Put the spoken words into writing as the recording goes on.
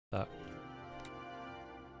That.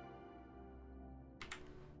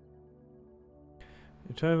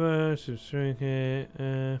 October, subscribe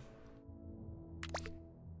here.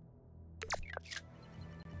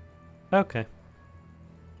 Okay.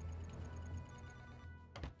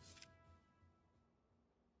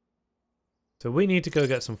 So we need to go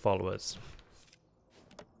get some followers.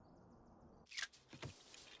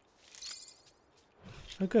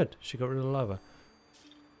 Oh good, she got rid of the lava.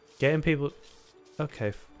 Getting people...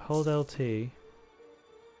 Okay, hold LT.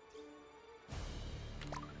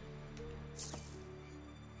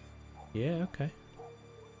 Yeah, okay.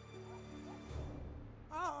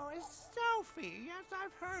 Oh, it's Sophie. Yes,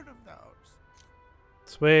 I've heard of those.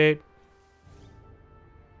 Sweet.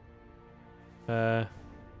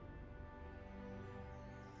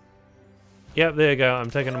 Yep, there you go.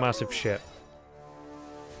 I'm taking a massive shit.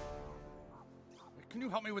 Can you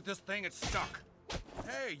help me with this thing? It's stuck.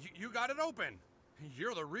 Hey, you got it open.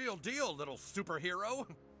 You're the real deal, little superhero.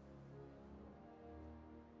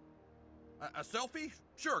 A selfie?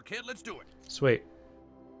 Sure, kid, let's do it. Sweet.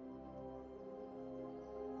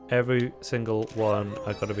 Every single one,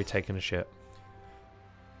 I've got to be taking a shit.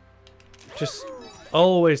 Just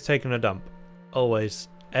always taking a dump. Always.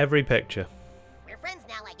 Every picture. We're friends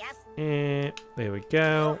now, I guess. There we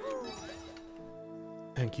go.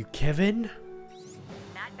 Thank you, Kevin.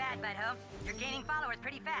 Not bad, butthole. You're gaining followers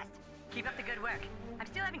pretty fast. Keep up the good work. I'm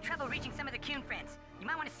still having trouble reaching some of the Coon friends. You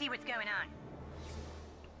might want to see what's going on.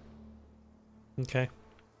 Okay.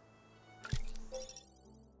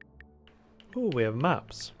 Oh, we have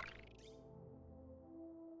maps.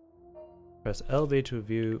 Press LB to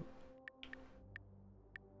view.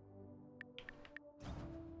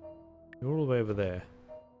 You're all the way over there.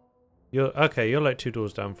 You're okay. You're like 2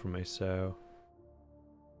 doors down from me, so.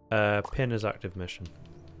 Pin is active mission.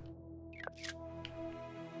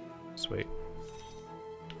 Sweet.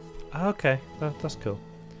 Okay, that's cool.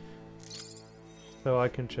 So I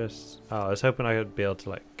can just... Oh, I was hoping I would be able to,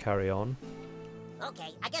 like, carry on.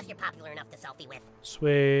 Okay, I guess you're popular enough to selfie with.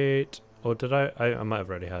 Sweet. Or did I might have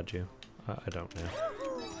already had you. I don't know.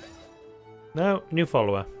 No, new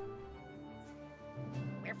follower.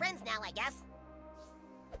 We're friends now, I guess.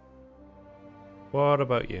 What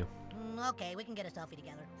about you? Okay, we can get a selfie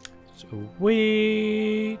together.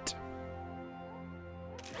 Sweet.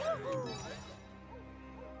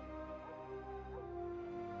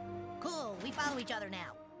 Cool, we follow each other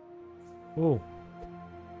now. Ooh.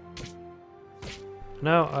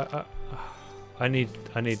 No, I need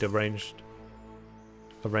arranged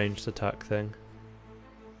attack thing.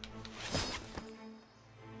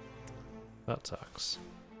 That sucks.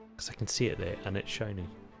 Because I can see it there and it's shiny.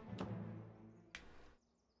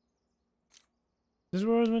 This is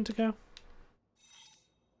where I was meant to go?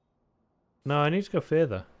 No, I need to go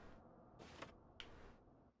further.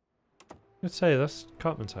 Let's say that's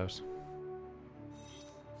Cartman's house.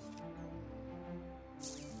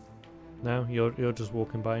 No, you're just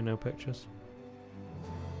walking by, no pictures.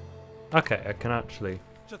 Okay, I can actually.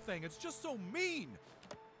 Such a thing. It's just so mean.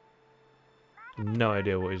 No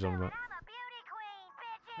idea what he's on about.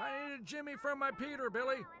 I need a Jimmy from my Peter,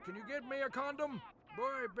 Billy. Can you get me a condom?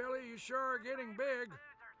 Boy, Billy, you sure are getting big.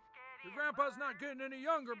 Your grandpa's not getting any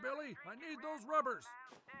younger, Billy. I need those rubbers.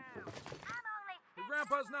 Your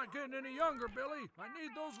grandpa's not getting any younger, Billy. I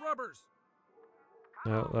need those rubbers.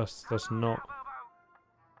 No, that's not.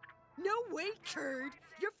 No way, turd.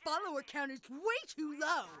 Your follower count is way too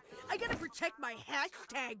low. I gotta protect my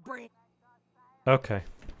hashtag brand. Okay.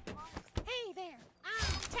 Hey there,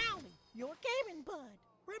 I'm Townie, your gaming bud.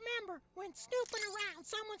 Remember, when snooping around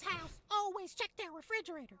someone's house, always check their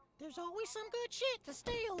refrigerator. There's always some good shit to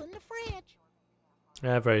steal in the fridge.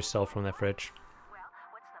 Yeah, very steal from their fridge.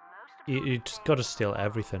 You just gotta steal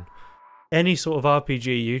everything. Any sort of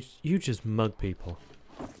RPG, you just mug people.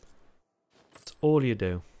 That's all you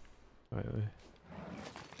do. Right.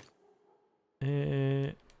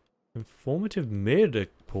 Informative murder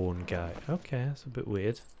porn guy. Okay, that's a bit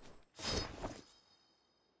weird.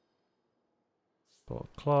 Got a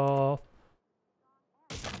cloth.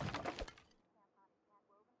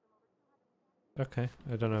 Okay,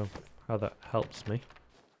 I don't know how that helps me.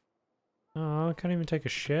 Oh, I can't even take a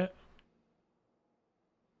shit.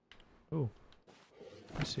 Oh,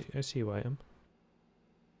 I see who I am.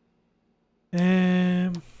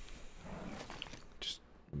 Just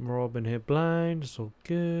robbing here blind. It's all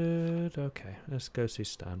good. Okay, let's go see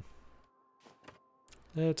Stan.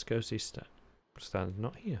 Let's go see Stan. Stan's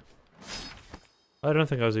not here. I don't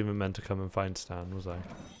think I was even meant to come and find Stan, was I?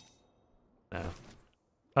 No.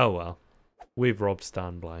 Oh well. We've robbed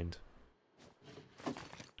Stan blind.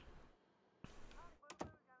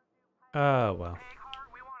 Oh well.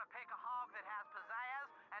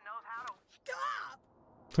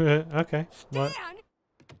 Okay. What? Stan!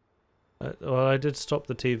 Well, I did stop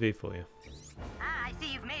the TV for you. Ah, I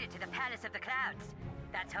see you've made it to the Palace of the Clouds.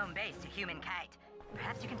 That's home base to Human Kite.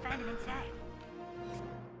 Perhaps you can find him inside.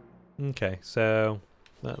 Okay, so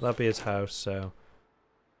that'll be his house. So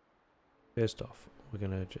first off, we're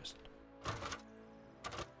gonna just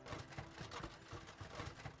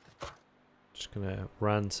gonna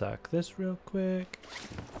ransack this real quick.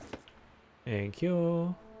 Thank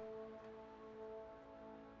you.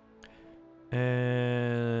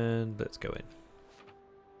 And let's go in.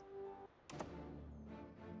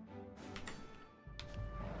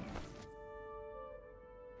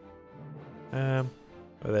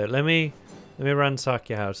 Oh, there. Let me ransack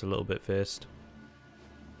your house a little bit first.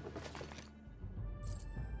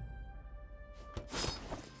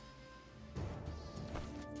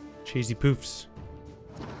 Cheesy poofs.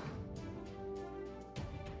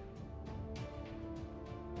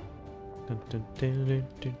 Dun, dun, dun, dun,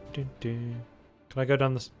 dun, dun, dun. Can I go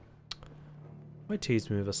down this? Why tease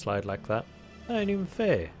me with a slide like that? That ain't even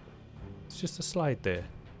fair. It's just a slide there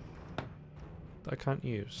that I can't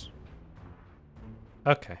use.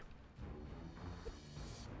 Okay.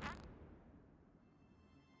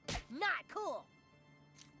 Not cool.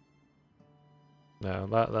 No,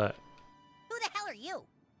 that. Who the hell are you?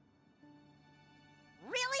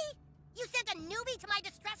 Really? You sent a newbie to my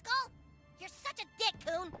distress call? You're such a dick,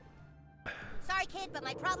 Coon. Sorry, kid, but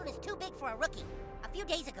my problem is too big for a rookie. A few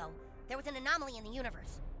days ago, there was an anomaly in the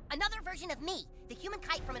universe. Another version of me, the human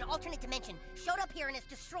kite from an alternate dimension, showed up here and is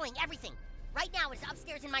destroying everything. Right now, it's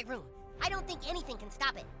upstairs in my room. I don't think anything can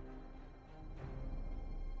stop it.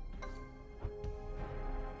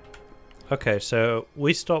 Okay, so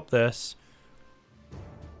we stop this.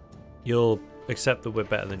 You'll accept that we're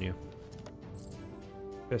better than you.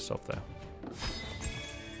 Piss off there.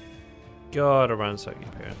 Gotta ransack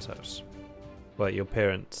your parents' house. Well, your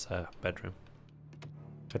parents' bedroom.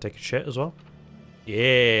 Can I take a shit as well?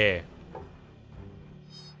 Yeah!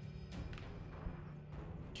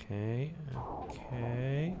 Okay,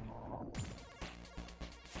 okay.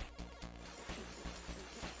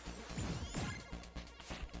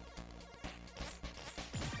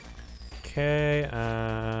 Okay,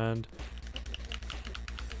 and...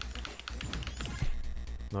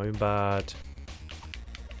 not even bad.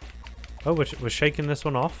 Oh, we're shaking this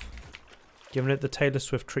one off. Giving it the Taylor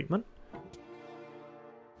Swift treatment.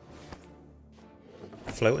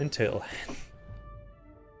 Floating turtle.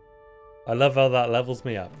 I love how that levels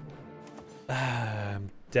me up. I'm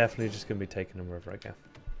definitely just going to be taking them wherever I go.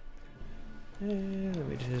 And let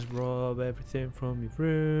me just rob everything from your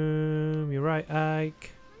room. You're right,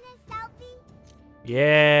 Ike.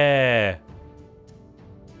 Yeah.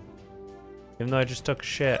 Even though I just took a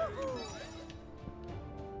shit.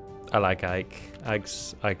 I like Ike.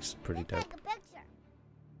 Ike's pretty dope.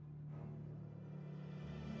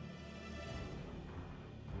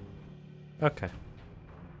 Okay.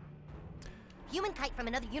 Human kite from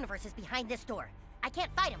another universe is behind this door. I can't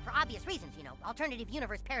fight him for obvious reasons, you know, alternative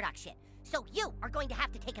universe paradox shit. So you are going to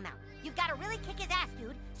have to take him out. You've got to really kick his ass,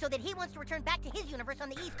 dude, so that he wants to return back to his universe on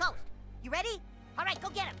the East Coast. You ready? All right, go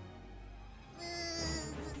get him.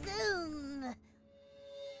 Zoom.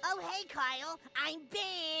 Oh, hey, Kyle. I'm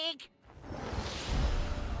big.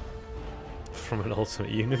 From an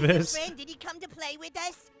alternate universe. Friend, did he come to play with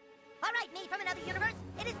us? All right, me from another universe.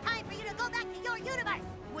 It is time for you to go back to your universe.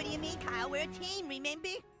 What do you mean, Kyle? We're a team, remember?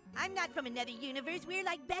 I'm not from another universe. We're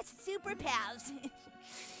like best super pals.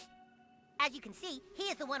 As you can see, he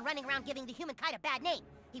is the one running around giving the human kite a bad name.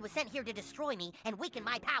 He was sent here to destroy me and weaken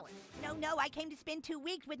my power. No, I came to spend 2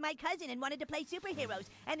 weeks with my cousin and wanted to play superheroes.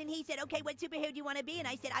 And then he said, okay, what superhero do you want to be? And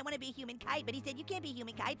I said, I want to be human kite. But he said, you can't be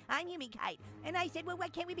human kite. I'm human kite. And I said, well, why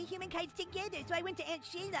can't we be human kites together? So I went to Aunt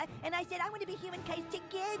Sheila and I said, I want to be human kites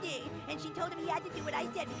together. And she told him he had to do what I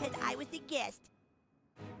said because I was the guest.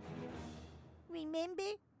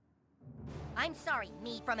 Remember? I'm sorry,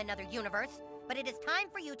 me from another universe, but it is time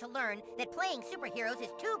for you to learn that playing superheroes is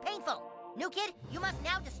too painful. New kid, you must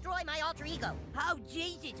now destroy my alter ego. Oh,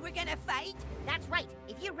 Jesus, we're gonna fight? That's right.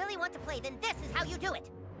 If you really want to play, then this is how you do it.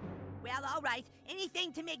 Well, all right.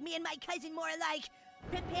 Anything to make me and my cousin more alike.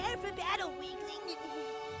 Prepare for battle, weakling.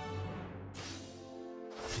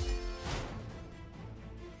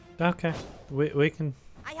 Okay, we can...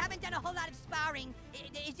 I haven't done a whole lot of sparring.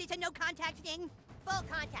 Is this a no-contact thing? Full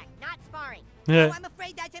contact, not sparring. Oh, I'm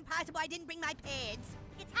afraid that's impossible. I didn't bring my pads.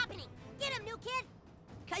 It's happening. Get him, new kid.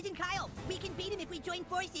 Cousin Kyle, we can beat him if we join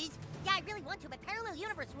forces. Yeah, I really want to, but parallel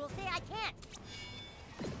universe rules say I can't.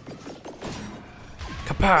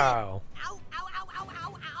 Kapow! Ow, ow, ow, ow,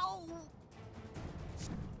 ow, ow.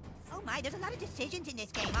 Oh my, there's a lot of decisions in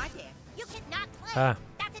this game, aren't there? You cannot play.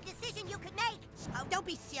 That's That's a decision you could make. Oh, don't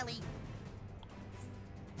be silly.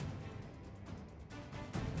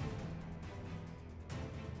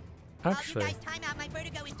 Actually, Oh, you guys, time out. My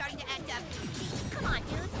vertigo is starting to act up. Come on,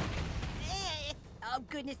 dude. Oh,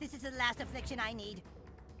 goodness, this is the last affliction I need.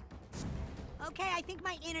 Okay, I think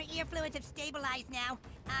my inner ear fluids have stabilized now.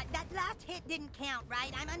 That last hit didn't count,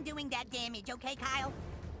 right? I'm undoing that damage, okay, Kyle?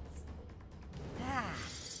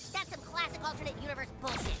 That's some classic alternate universe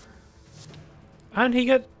bullshit. and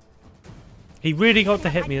he really got to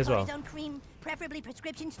hit me as well. Hydrocortisone cream, preferably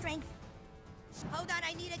prescription strength. Hold on,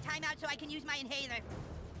 I need a timeout so I can use my inhaler.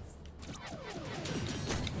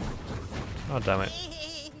 Oh damn it!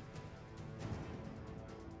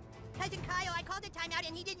 Cousin Kyle, I called a timeout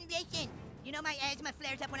and he didn't listen. You know my asthma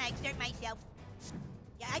flares up when I exert myself.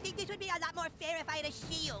 Yeah, I think this would be a lot more fair if I had a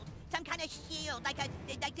shield. Some kind of shield, like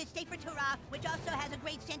the Safer Torah, which also has a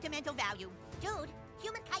great sentimental value. Dude,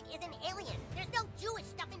 Human Kite is an alien. There's no Jewish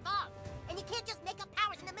stuff involved. And you can't just make up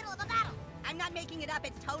powers in the middle of a battle. I'm not making it up.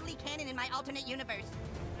 It's totally canon in my alternate universe.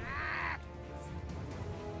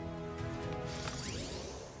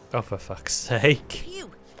 Oh, for fuck's sake!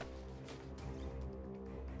 Phew.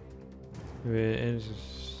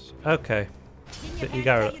 Okay, Didn't you your parents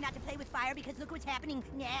got tell it. you not to play with fire because look what's happening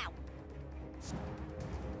now?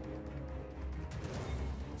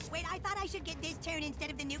 Wait, I thought I should get this turn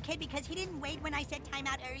instead of the new kid because he didn't wait when I said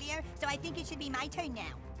timeout earlier, so I think it should be my turn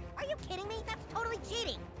now. Are you kidding me? That's totally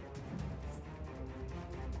cheating.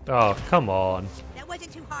 Oh, come on! That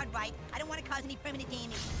wasn't too hard, right? I don't want to cause any permanent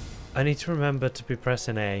damage. I need to remember to be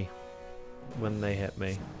pressing A when they hit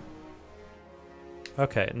me.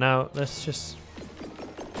 Okay, now let's just...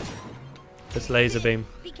 This laser beam.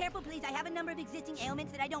 Be careful, please. I have a number of existing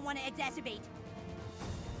ailments that I don't want to exacerbate.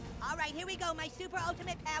 All right, here we go. My super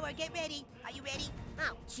ultimate power. Get ready. Are you ready?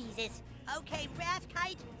 Oh, Jesus. Okay, Wrath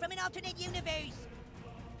Kite from an alternate universe.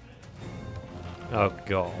 Oh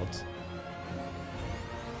god.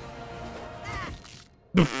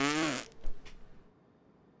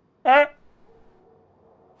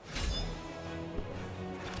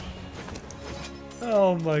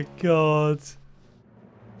 Oh my god.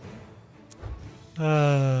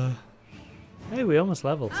 Hey, we almost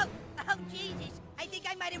leveled. Oh, Jesus. I think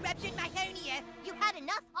I might have ruptured my hernia. You had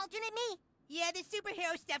enough, alternate me? Yeah, the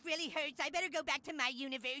superhero stuff really hurts. I better go back to my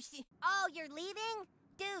universe. Oh, you're leaving?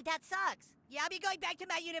 Dude, that sucks. Yeah, I'll be going back to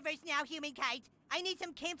my universe now, Human Kite. I need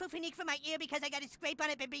some camphorphenique for my ear because I got a scrape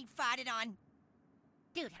on it by being farted on.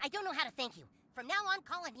 Dude, I don't know how to thank you. From now on,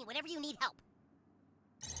 call on me whenever you need help.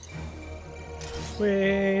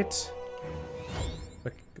 Wait.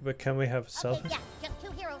 But can we have selfie? Okay, yeah, just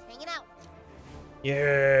two heroes hanging out.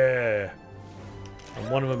 Yeah. And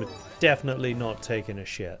one of them is definitely not taking a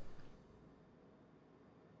shit.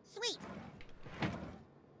 Sweet.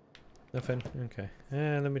 Nothing? Okay.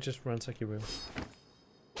 Let me just ransack your room.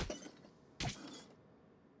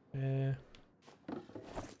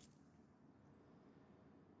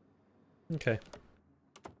 Okay.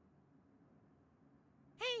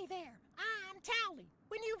 Hey there, I'm Towley.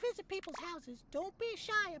 When you visit people's houses, don't be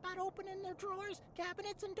shy about opening their drawers,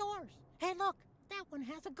 cabinets, and doors. Hey, look, that one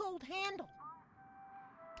has a gold handle.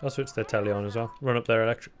 I'll switch their tally on as well. Run up their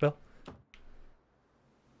electric bill.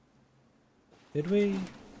 Did we?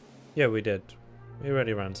 Yeah, we did. We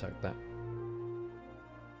already ransacked that.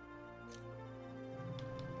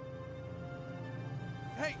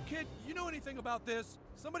 Hey, kid, you know anything about this?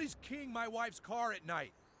 Somebody's keying my wife's car at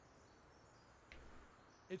night.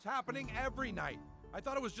 It's happening every night. I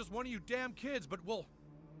thought it was just one of you damn kids, but well...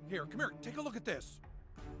 Here, come here, take a look at this.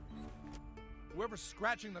 Whoever's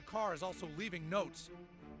scratching the car is also leaving notes.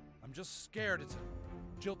 I'm just scared it's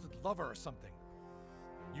a jilted lover or something.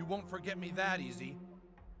 You won't forget me that easy.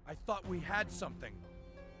 I thought we had something.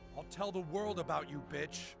 I'll tell the world about you,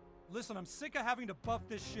 bitch. Listen, I'm sick of having to buff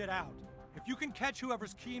this shit out. If you can catch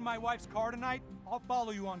whoever's keying my wife's car tonight, I'll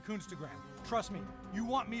follow you on Coonstagram. Trust me, you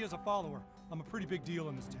want me as a follower. I'm a pretty big deal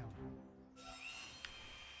in this town.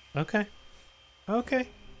 Okay. Okay.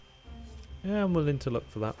 Yeah, I'm willing to look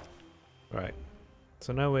for that. Right.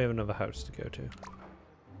 So now we have another house to go to.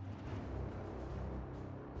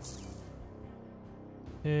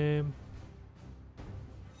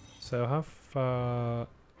 So how far...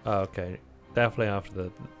 Oh, okay. Definitely after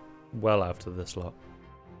the... Well after this lot.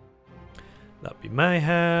 That'd be my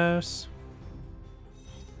house.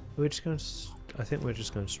 We're just going... I think we're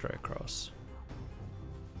just going straight across.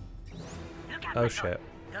 Look out, Oh Michael. shit.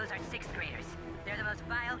 Those are 6th graders. They're the most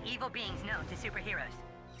vile, evil beings known to superheroes.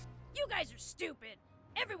 You guys are stupid.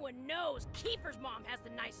 Everyone knows Kiefer's mom has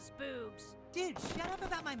the nicest boobs. Dude, shut up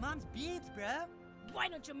about my mom's boobs, bro. Why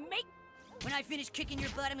don't you make... When I finish kicking your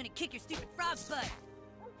butt, I'm gonna kick your stupid frog's butt.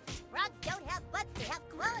 Frogs don't have butts, they have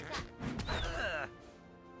quality.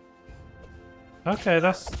 Okay,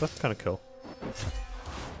 that's kind of cool.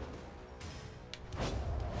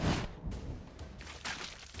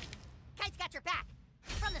 Kite's got your back.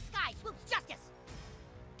 From the sky swoops justice.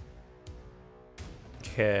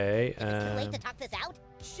 Okay, Is it too late to talk this out?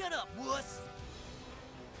 Shut up, wuss!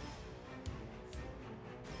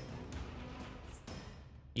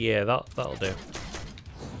 yeah, that'll do.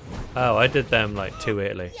 Oh, I did them like too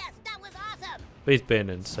early. Yes, that was awesome. But he's been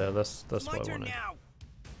in, so that's My what I turn wanted. now.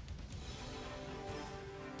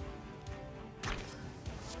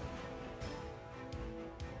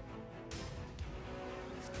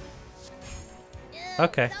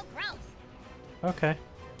 Okay. So gross. Okay.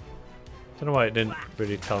 Don't know why it didn't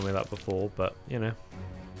really tell me that before, but you know.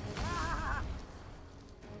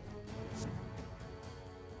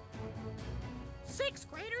 Sixth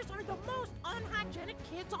graders are the most unhygienic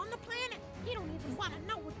kids on the planet. You don't even want to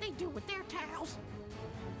know what they do with their towels.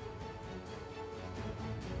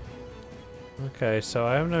 Okay, so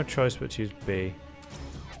I have no choice but to use B.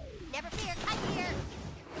 Never fear, Kite's here.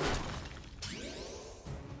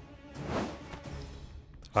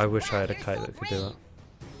 I wish I had a kite that could do that.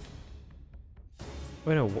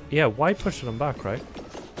 Wait, no, yeah, why push them back, right?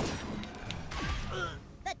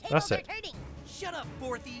 The tables That's are it. turning. Shut up,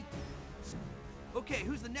 Fourthy! Okay,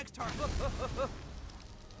 who's the next target?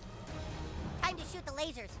 Time to shoot the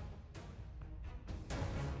lasers.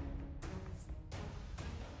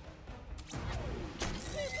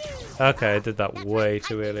 Okay, I did that That's way right,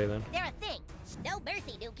 too kite early lasers. then. They're a thing. No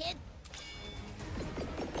mercy, new kid.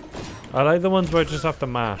 I like the ones where I just have to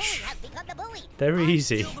Bully mash. has become the bully. They're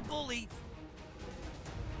easy. Kill the bully!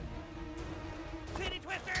 Titty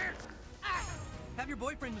twister! Ah! Have your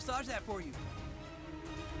boyfriend massage that for you.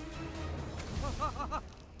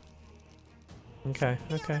 Okay,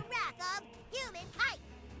 Feel okay. the wrath of human kite.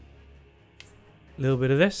 A little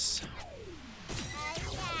bit of this.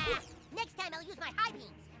 Yeah. Next time I'll use my high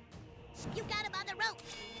beams. You got him on the rope.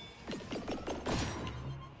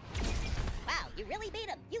 Wow, you really beat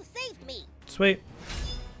him. You saved me. Sweet.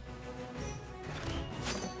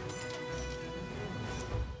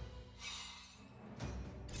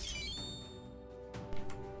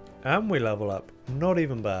 And we level up. Not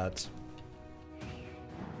even bad.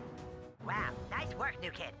 Wow, nice work,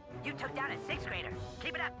 new kid. You took down a sixth grader.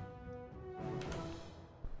 Keep it up.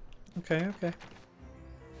 Okay, okay.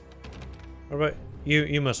 Alright,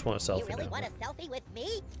 you must want a selfie You really now. want a selfie with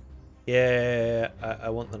me? Yeah, I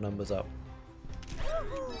want the numbers up.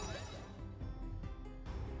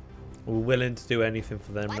 We're willing to do anything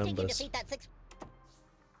for them Watching you numbers. defeat that six.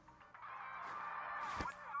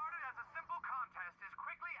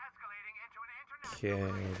 Okay,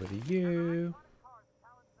 over to you.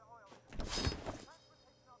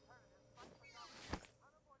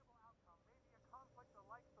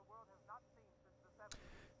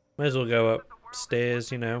 Might as well go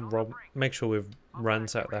upstairs, you know, make sure we've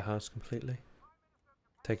ransacked their house completely.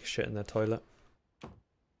 Take a shit in their toilet.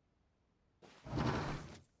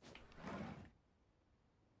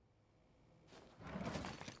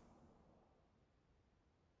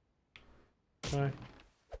 Right.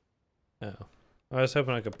 Oh. I was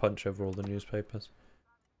hoping I could punch over all the newspapers.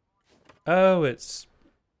 Oh, it's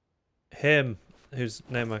him, whose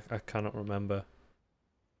name I cannot remember.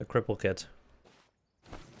 The cripple kid.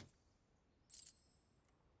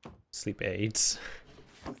 Sleep aids.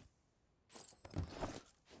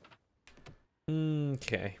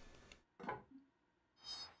 Okay.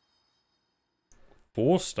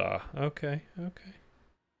 4-star. Okay, okay.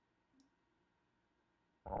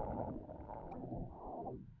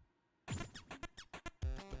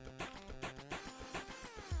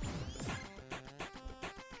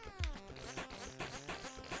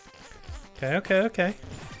 Okay, okay, okay.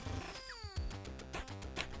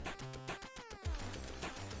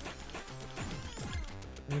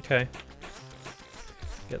 Okay.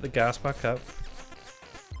 Get the gas back up.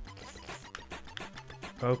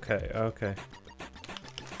 Okay, okay.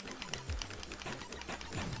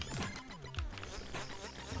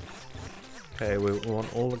 Okay, we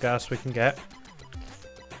want all the gas we can get.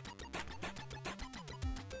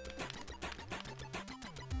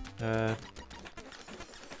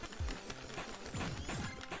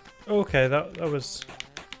 Okay, that was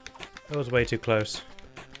way too close.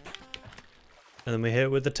 And then we hit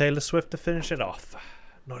it with the Taylor Swift to finish it off.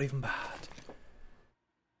 Not even bad.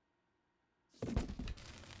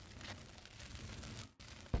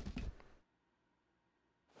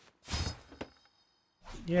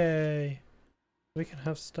 Yay. We can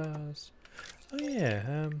have stars. Oh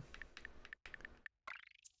yeah,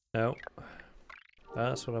 no.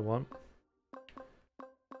 That's what I want.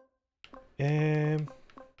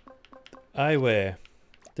 Eyewear.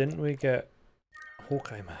 Didn't we get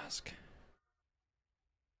Hawkeye mask?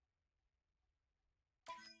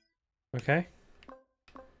 Okay.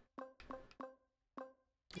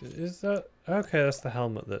 Is that okay? That's the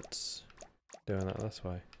helmet that's doing that. That's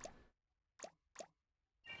why.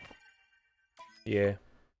 Yeah.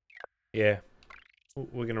 Yeah.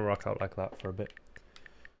 We're gonna rock out like that for a bit.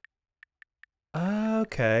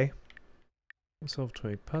 Okay. Solve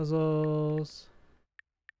 20 puzzles.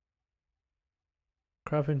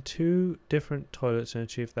 Crab in 2 different toilets and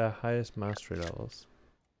achieve their highest mastery levels.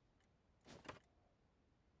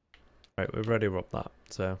 Right, we've already robbed that,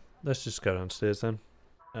 so let's just go downstairs then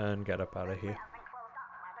and get up out of here.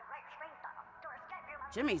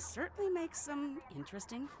 Jimmy certainly makes some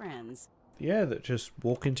interesting friends. Yeah, that just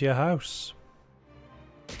walk into your house.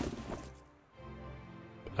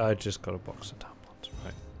 I just got a box of tampons,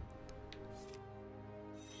 right.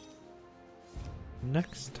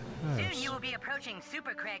 Next house. Soon you will be approaching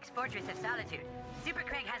Super Craig's Fortress of Solitude. Super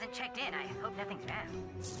Craig hasn't checked in. I hope nothing's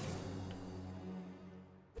wrong.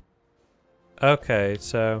 Okay,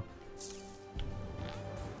 so...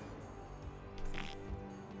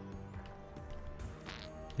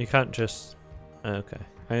 You can't just... Okay.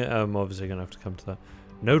 I'm obviously going to have to come to that.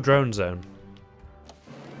 No drone zone.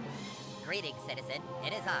 Greetings, citizen.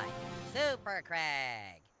 It is I, Super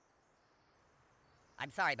Craig. I'm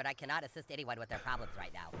sorry, but I cannot assist anyone with their problems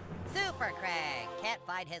right now. Super Craig can't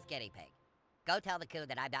find his guinea pig. Go tell the coon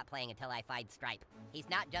that I'm not playing until I find Stripe. He's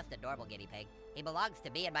not just a normal guinea pig. He belongs to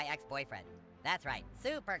me and my ex-boyfriend. That's right,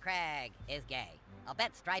 Super Craig is gay. I'll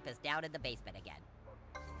bet Stripe is down in the basement again.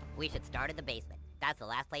 We should start in the basement. That's the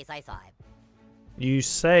last place I saw him. You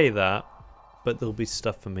say that, but there'll be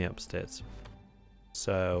stuff for me upstairs.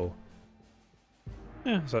 So...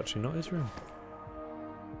 yeah, it's actually not his room.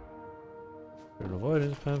 An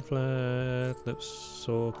avoidance pamphlet, lip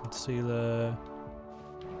saw, concealer.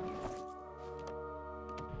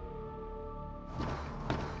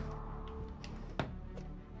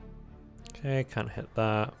 Okay, can't hit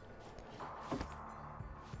that.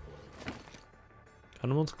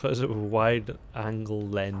 Animals close up with wide angle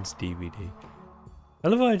lens DVD. I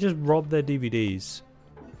love how I just robbed their DVDs.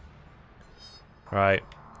 Right,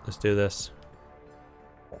 let's do this.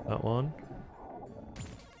 That one.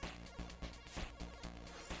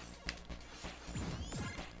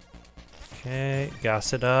 Okay,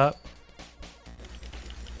 gas it up.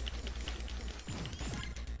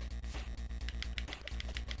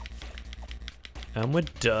 And we're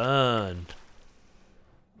done.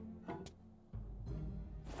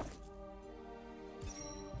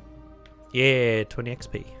 Yeah, 20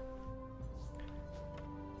 XP.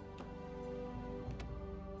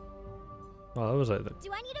 Well, that was like the...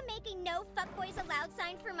 Do I need to make a no fuckboys allowed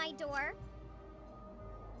sign for my door?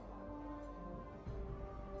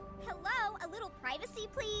 Hello, a little privacy,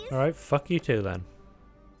 please? Alright, fuck you too then.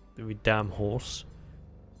 You damn horse.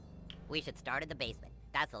 We should start in the basement.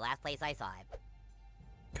 That's the last place I saw him.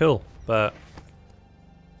 Cool, but...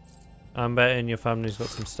 I'm betting your family's got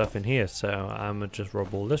some stuff in here, so I'm gonna just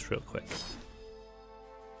rob all this real quick.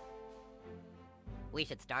 We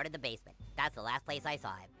should start in the basement. That's the last place I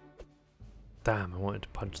saw him. Damn, I wanted to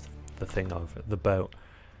punch the thing over the boat.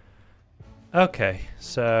 Okay,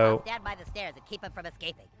 so... I'll stand by the stairs and keep him from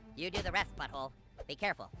escaping. You do the rest, butthole. Be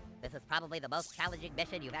careful. This is probably the most challenging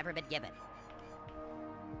mission you've ever been given.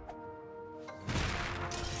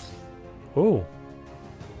 Ooh.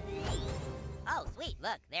 Oh, sweet.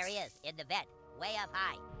 Look, there he is, in the vent. Way up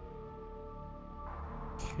high.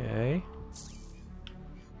 Okay.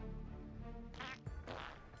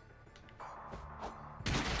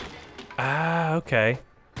 Ah, okay.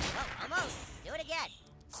 Oh, almost. Do it again.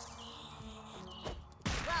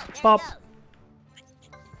 Whoa, there Bop. he goes.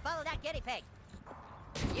 Follow that guinea pig.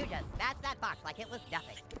 You just smashed that box like it was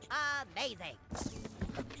nothing. Amazing.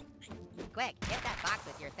 Quick, hit that box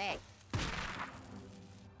with your thing.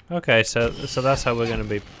 Okay, so that's how we're gonna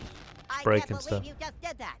be breaking I stuff. can't believe you just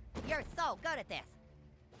did that. You're so good at this.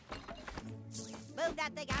 Move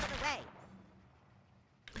that thing out of the way.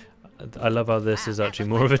 I love how this is actually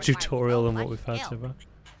more of a tutorial than what we've had so far.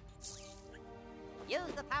 Use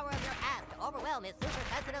the power of your hand to overwhelm his super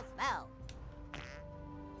sensitive spell.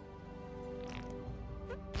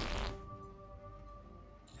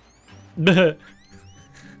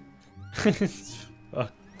 It's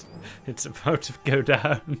fucked. It's about to go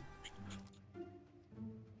down.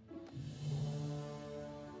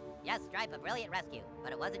 Yes, Stripe, a brilliant rescue.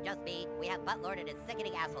 But it wasn't just me. We have Buttlord and his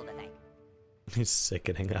sickening asshole to thank. He's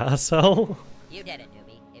sickening asshole. You did it,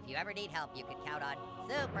 newbie. If you ever need help, you can count on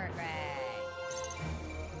Super Craig.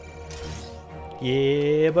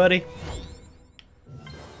 Yeah, buddy.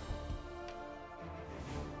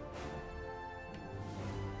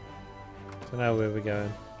 So now where are we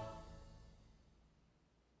going?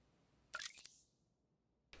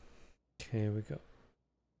 Okay, we got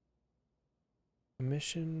a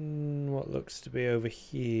mission, what looks to be over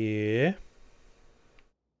here.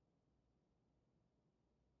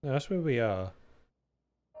 No, that's where we are.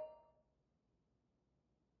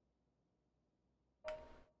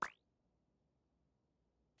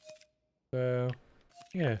 So,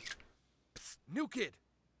 yeah. New kid.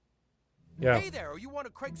 Yeah. Hey there, are you one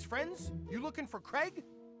of Craig's friends? You looking for Craig?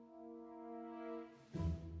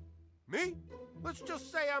 Me? Let's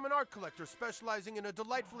just say I'm an art collector specializing in a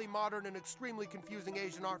delightfully modern and extremely confusing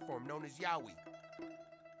Asian art form known as yaoi.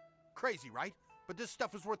 Crazy, right? But this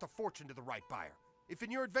stuff is worth a fortune to the right buyer. If in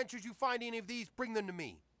your adventures you find any of these, bring them to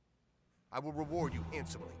me. I will reward you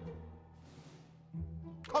handsomely.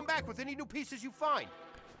 Come back with any new pieces you find.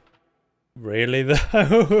 Really though?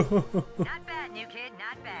 Not bad, new kid,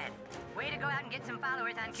 not bad. Way to go out and get some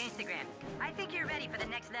followers on Instagram. I think you're ready for the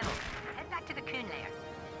next level. Head back to the Coon lair.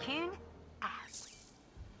 Coon out.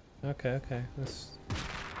 Okay, okay. Let's...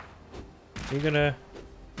 You're gonna...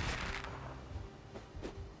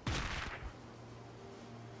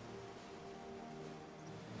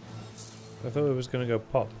 I thought it was gonna go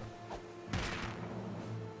pop.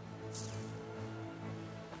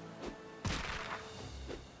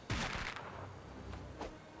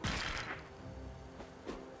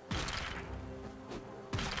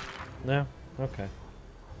 No? Okay.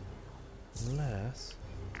 Unless...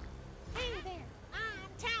 Hey there, I'm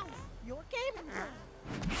Towner, your gaming bud.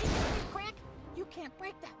 See that big crack? You can't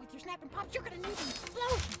break that with your snapping pops. You're gonna need an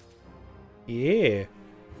explosion. Yeah.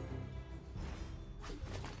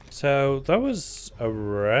 So, that was a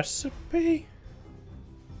recipe?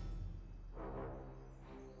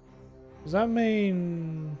 Does that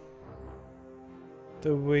mean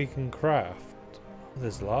that we can craft? Oh,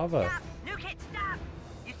 there's lava. Stop! New kid, stop!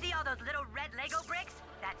 You see all those little red Lego bricks?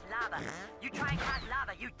 That's lava. You try and cross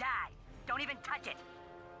lava, you die. Don't even touch it.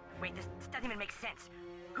 Wait, this doesn't even make sense.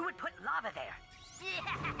 Who would put lava there?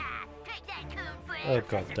 Take that, Coon friend. Oh,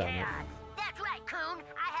 god damn it. That's right, Coon.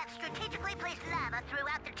 I have strategically placed lava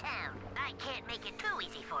throughout the town. I can't make it too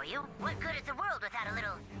easy for you. What good is the world without a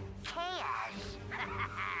little chaos?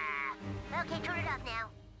 Okay, turn it off now.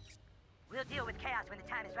 We'll deal with chaos when the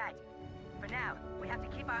time is right. For now, we have to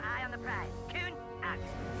keep our eye on the prize. Coon, out.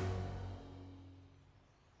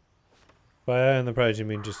 By eye on the prize, you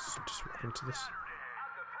mean just walk into this?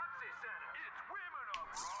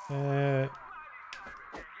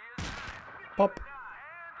 Pop.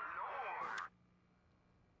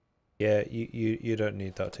 Yeah, you don't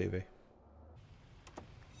need that TV.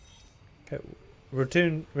 Okay,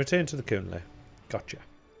 return to the Coon lair. Gotcha.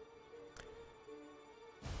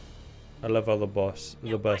 I love how the boss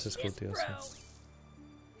is called DLC.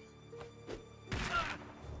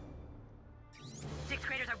 Sixth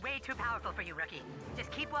graders are way too powerful for you, rookie.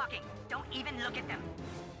 Just keep walking. Don't even look at them.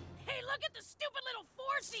 Hey, look at the stupid little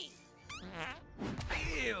forcey!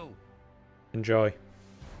 Ew. Enjoy.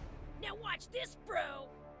 Now watch this, bro!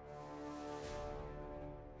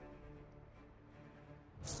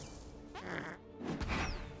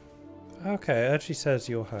 Okay, it actually says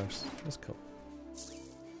your house. That's cool.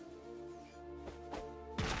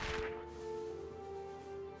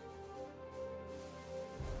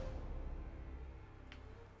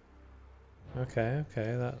 Okay,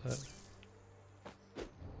 that.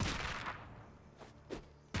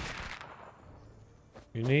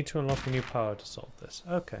 You need to unlock a new power to solve this.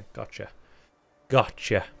 Okay, gotcha.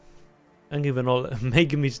 Gotcha. And given all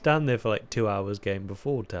making me stand there for like 2 hours game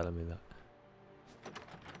before telling me that.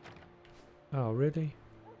 Oh, really?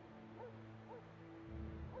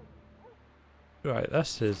 Right,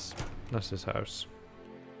 that's his house.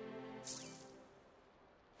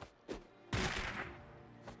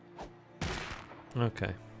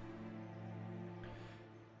 Okay.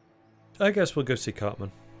 I guess we'll go see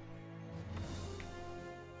Cartman.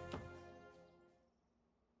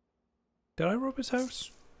 Did I rob his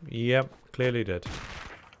house? Yep, clearly did.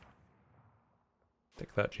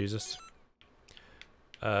 Take that, Jesus.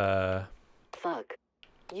 Fuck.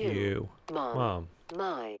 You. Mom.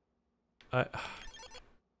 My.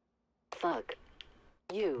 Fuck.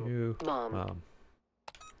 You. Mom.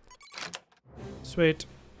 Sweet.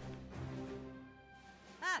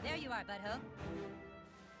 Ah, there you are, butthole.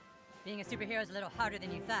 Being a superhero is a little harder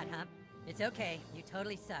than you thought, huh? It's okay, you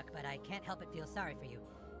totally suck, but I can't help but feel sorry for you,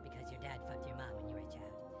 because your dad fucked your mom when you were a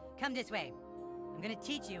child. Come this way. I'm gonna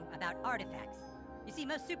teach you about artifacts. You see,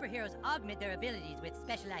 most superheroes augment their abilities with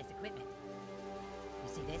specialized equipment. You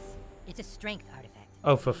see this? It's a strength artifact.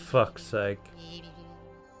 Oh, for fuck's sake.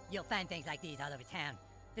 You'll find things like these all over town.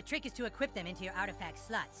 The trick is to equip them into your artifact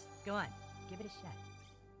slots. Go on, give it a shot.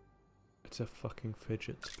 It's a fucking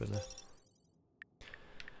fidget spinner.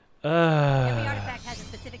 Every artifact has a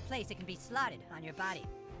specific place it can be slotted on your body.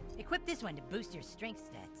 Equip this one to boost your strength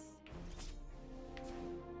stats.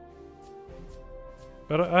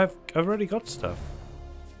 But I've already got stuff.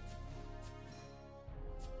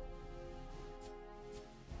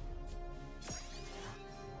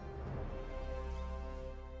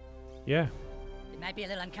 Yeah. It might be a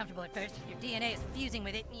little uncomfortable at first. Your DNA is fusing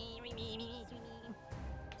with it.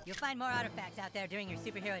 You'll find more artifacts out there during your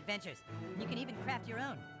superhero adventures. And you can even craft your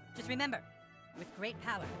own. Just remember, with great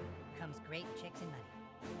power comes great chicks and money.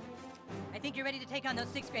 I think you're ready to take on those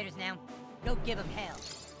 6th graders now. Go give them hell.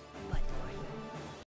 But